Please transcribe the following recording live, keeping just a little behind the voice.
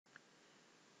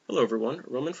Hello everyone,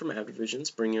 Roman from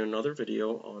AvidVisions bringing you another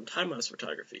video on time-lapse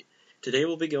photography. Today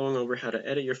we'll be going over how to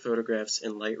edit your photographs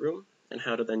in Lightroom and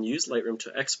how to then use Lightroom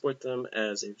to export them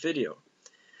as a video.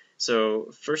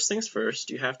 So first things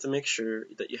first, you have to make sure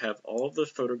that you have all of the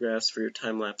photographs for your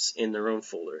time-lapse in their own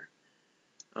folder.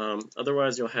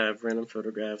 Otherwise you'll have random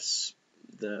photographs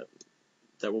that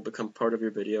will become part of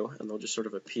your video and they'll just sort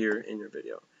of appear in your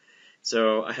video.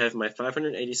 So I have my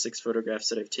 586 photographs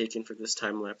that I've taken for this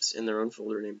time-lapse in their own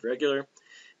folder named Regular.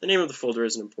 The name of the folder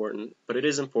isn't important, but it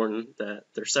is important that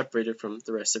they're separated from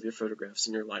the rest of your photographs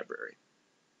in your library.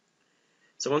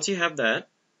 So once you have that,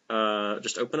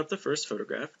 just open up the first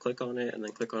photograph, click on it, and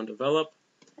then click on Develop.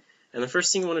 And the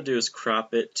first thing you want to do is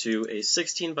crop it to a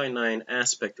 16:9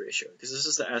 aspect ratio, because this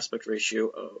is the aspect ratio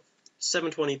of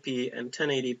 720p and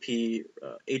 1080p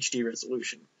HD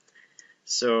resolution.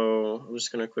 So I'm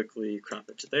just going to quickly crop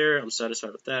it to there. I'm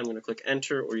satisfied with that. I'm going to click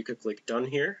Enter, or you could click Done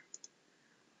here.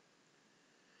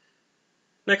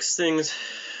 Next things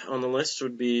on the list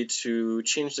would be to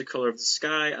change the color of the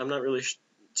sky. I'm not really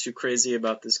too crazy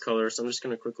about this color, so I'm just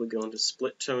going to quickly go into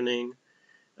split toning,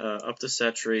 up the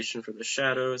saturation for the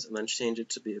shadows, and then change it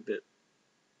to be a bit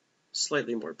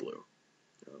slightly more blue.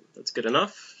 That's good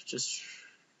enough, just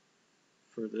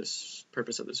for this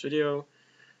purpose of this video.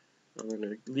 I'm going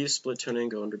to leave split toning,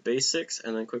 go under basics,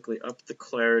 and then quickly up the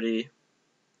clarity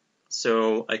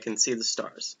so I can see the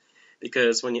stars.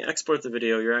 Because when you export the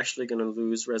video, you're actually going to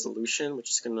lose resolution, which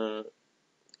is going to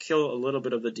kill a little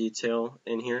bit of the detail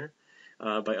in here.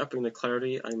 By upping the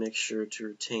clarity, I make sure to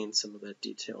retain some of that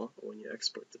detail when you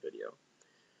export the video.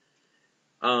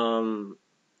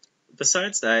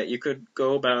 Besides that, you could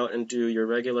go about and do your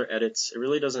regular edits. It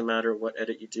really doesn't matter what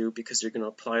edit you do because you're going to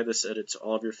apply this edit to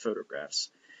all of your photographs.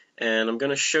 And I'm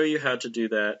going to show you how to do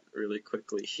that really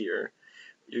quickly here.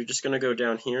 You're just going to go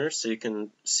down here so you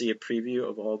can see a preview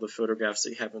of all the photographs that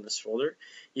you have in this folder.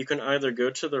 You can either go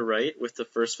to the right with the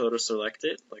first photo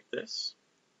selected, like this,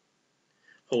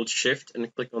 hold Shift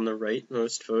and click on the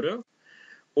rightmost photo,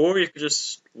 or you could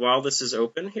just, while this is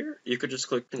open here, you could just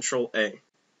click Control A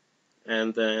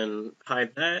and then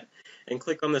hide that and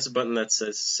click on this button that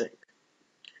says Sync.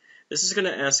 This is going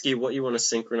to ask you what you want to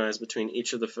synchronize between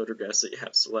each of the photographs that you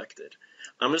have selected.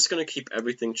 I'm just going to keep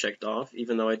everything checked off,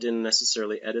 even though I didn't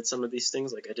necessarily edit some of these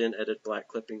things, like I didn't edit black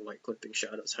clipping, white clipping,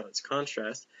 shadows, highlights,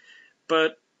 contrast,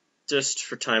 but just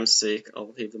for time's sake,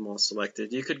 I'll leave them all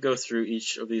selected. You could go through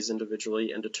each of these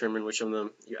individually and determine which of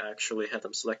them you actually have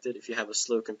them selected if you have a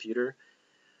slow computer,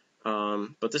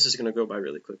 but this is going to go by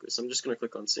really quickly, so I'm just going to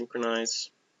click on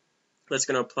Synchronize. That's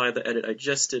going to apply the edit I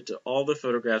just did to all the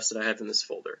photographs that I have in this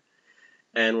folder.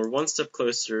 And we're one step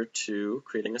closer to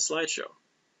creating a slideshow.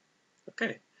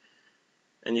 Okay.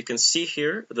 And you can see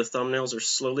here the thumbnails are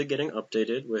slowly getting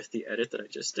updated with the edit that I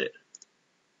just did.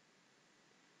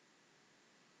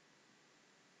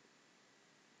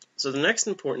 So the next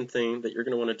important thing that you're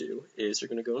going to want to do is you're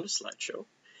going to go into slideshow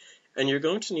and you're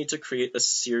going to need to create a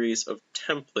series of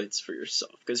templates for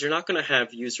yourself because you're not going to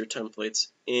have user templates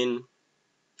in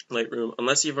Lightroom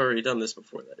unless you've already done this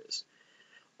before, that is.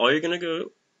 All you're going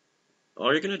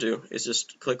to do is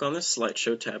just click on this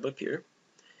slideshow tab up here,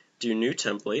 do new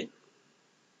template.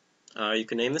 You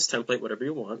can name this template whatever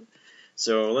you want.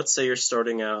 So let's say you're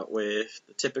starting out with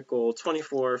the typical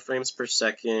 24 frames per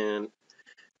second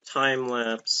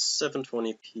time-lapse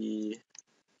 720p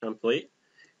template.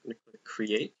 I'm going to click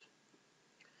Create.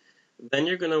 Then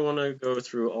you're going to want to go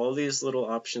through all these little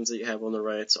options that you have on the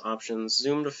right. So options,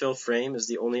 zoom to fill frame is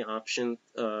the only option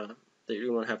that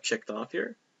you want to have checked off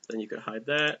here. Then you could hide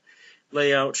that.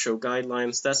 Layout, show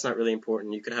guidelines, that's not really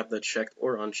important. You could have that checked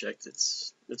or unchecked.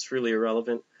 It's really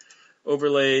irrelevant.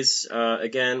 Overlays,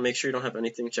 again, make sure you don't have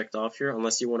anything checked off here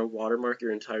unless you want to watermark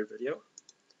your entire video.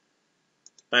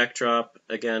 Backdrop,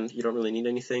 again, you don't really need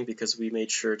anything because we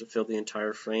made sure to fill the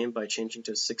entire frame by changing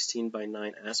to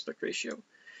 16:9 aspect ratio.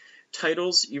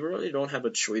 Titles, you really don't have a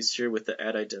choice here with the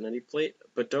Add Identity plate,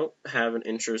 but don't have an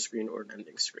intro screen or an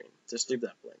ending screen. Just leave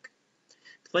that blank.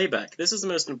 Playback. This is the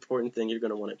most important thing you're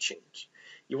going to want to change.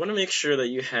 You want to make sure that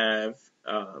you have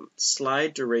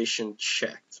slide duration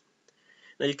checked.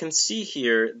 Now you can see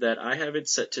here that I have it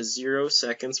set to 0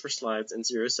 seconds for slides and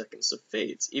 0 seconds of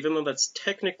fades, even though that's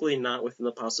technically not within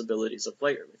the possibilities of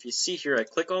Lightroom. If you see here, I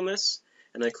click on this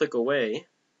and I click away,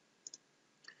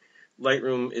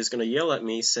 Lightroom is going to yell at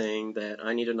me saying that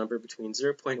I need a number between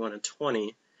 0.1 and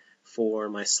 20 for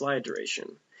my slide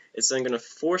duration. It's then going to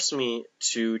force me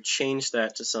to change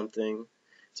that to something,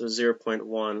 so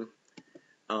 0.1,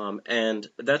 and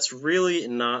that's really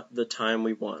not the time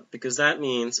we want, because that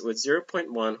means with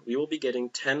 0.1 we will be getting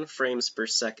 10 frames per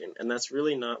second, and that's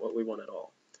really not what we want at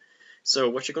all. So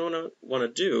what you're going to want to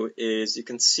do is, you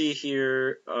can see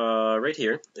here, right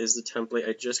here is the template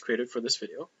I just created for this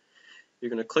video. You're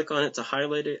going to click on it to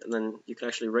highlight it, and then you can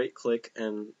actually right click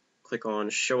and click on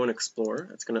Show and Explore.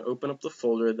 It's going to open up the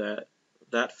folder that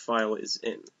that file is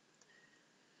in.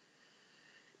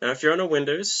 Now if you're on a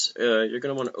Windows, you're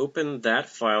going to want to open that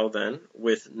file then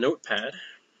with Notepad.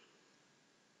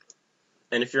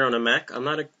 And if you're on a Mac, I'm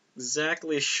not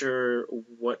exactly sure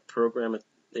what program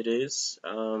it is.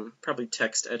 Probably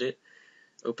Text Edit.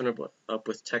 Open up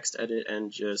with Text Edit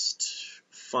and just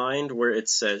find where it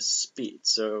says speed.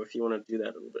 So if you want to do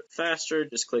that a little bit faster,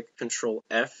 just click Control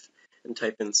F and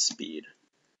type in speed.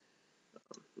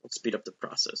 It'll speed up the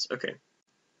process. Okay.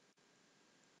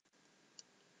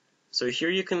 So here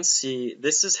you can see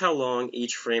this is how long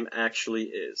each frame actually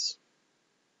is.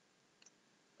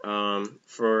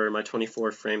 For my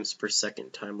 24 frames per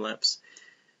second time lapse.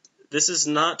 This is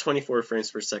not 24 frames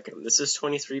per second. This is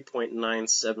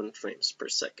 23.97 frames per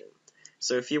second.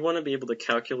 So if you want to be able to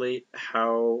calculate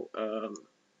how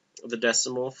the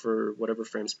decimal for whatever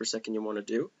frames per second you want to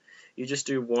do, you just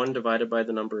do 1 divided by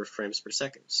the number of frames per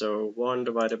second. So 1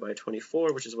 divided by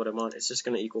 24, which is what I'm on, it's just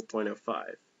going to equal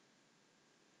 0.05.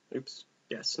 Oops.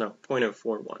 Yes, no,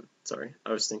 0.041. Sorry,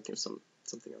 I was thinking of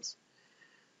something else.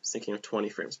 I was thinking of 20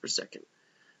 frames per second.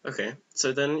 Okay,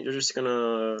 so then you're just going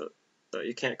to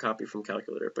you can't copy from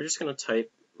calculator, but you're just going to type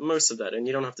most of that, and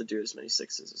you don't have to do as many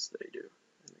sixes as they do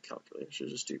in the calculator. So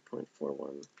just do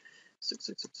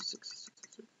 0.41666666.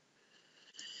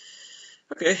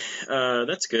 Okay,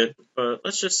 that's good, but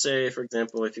let's just say, for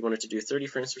example, if you wanted to do 30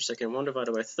 frames per second, 1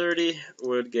 divided by 30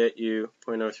 would get you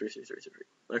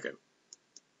 0.03333. Okay.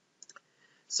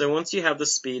 So once you have the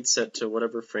speed set to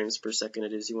whatever frames per second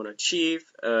it is you want to achieve,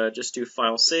 just do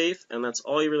File Save, and that's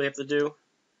all you really have to do.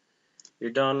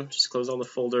 You're done, just close all the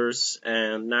folders,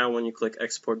 and now when you click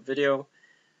Export Video,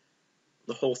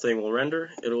 the whole thing will render.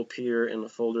 It'll appear in the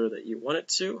folder that you want it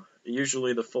to,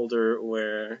 usually the folder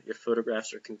where your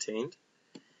photographs are contained.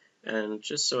 And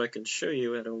just so I can show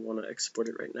you, I don't want to export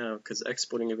it right now because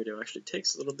exporting a video actually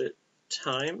takes a little bit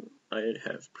time. I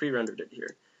have pre-rendered it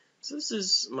here. So this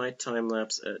is my time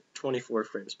lapse at 24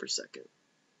 frames per second.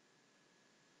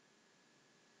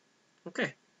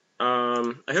 Okay.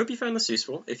 I hope you found this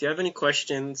useful. If you have any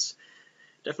questions,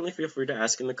 definitely feel free to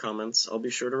ask in the comments. I'll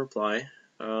be sure to reply.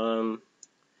 That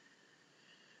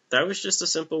was just a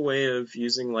simple way of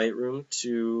using Lightroom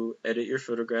to edit your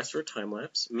photographs for a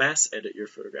time-lapse. Mass edit your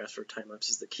photographs for a time-lapse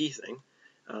is the key thing.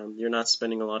 You're not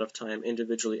spending a lot of time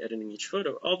individually editing each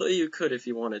photo, although you could if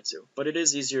you wanted to. But it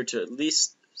is easier to at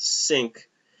least sync.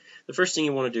 The first thing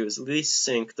you want to do is at least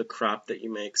sync the crop that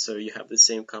you make so you have the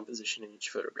same composition in each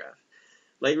photograph.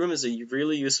 Lightroom is a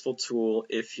really useful tool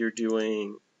if you're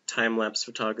doing time-lapse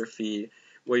photography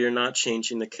where you're not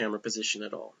changing the camera position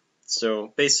at all.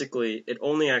 So basically, it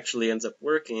only actually ends up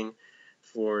working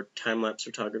for time-lapse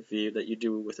photography that you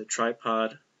do with a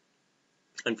tripod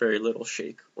and very little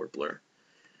shake or blur.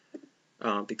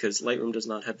 Because Lightroom does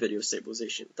not have video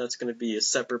stabilization. That's going to be a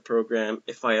separate program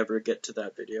if I ever get to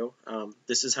that video.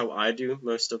 This is how I do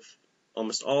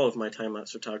almost all of my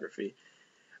time-lapse photography.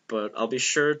 But I'll be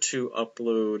sure to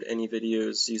upload any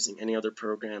videos using any other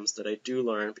programs that I do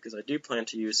learn, because I do plan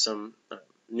to use some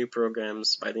new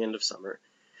programs by the end of summer.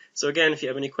 So again, if you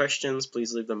have any questions,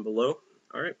 please leave them below.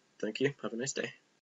 Alright, thank you. Have a nice day.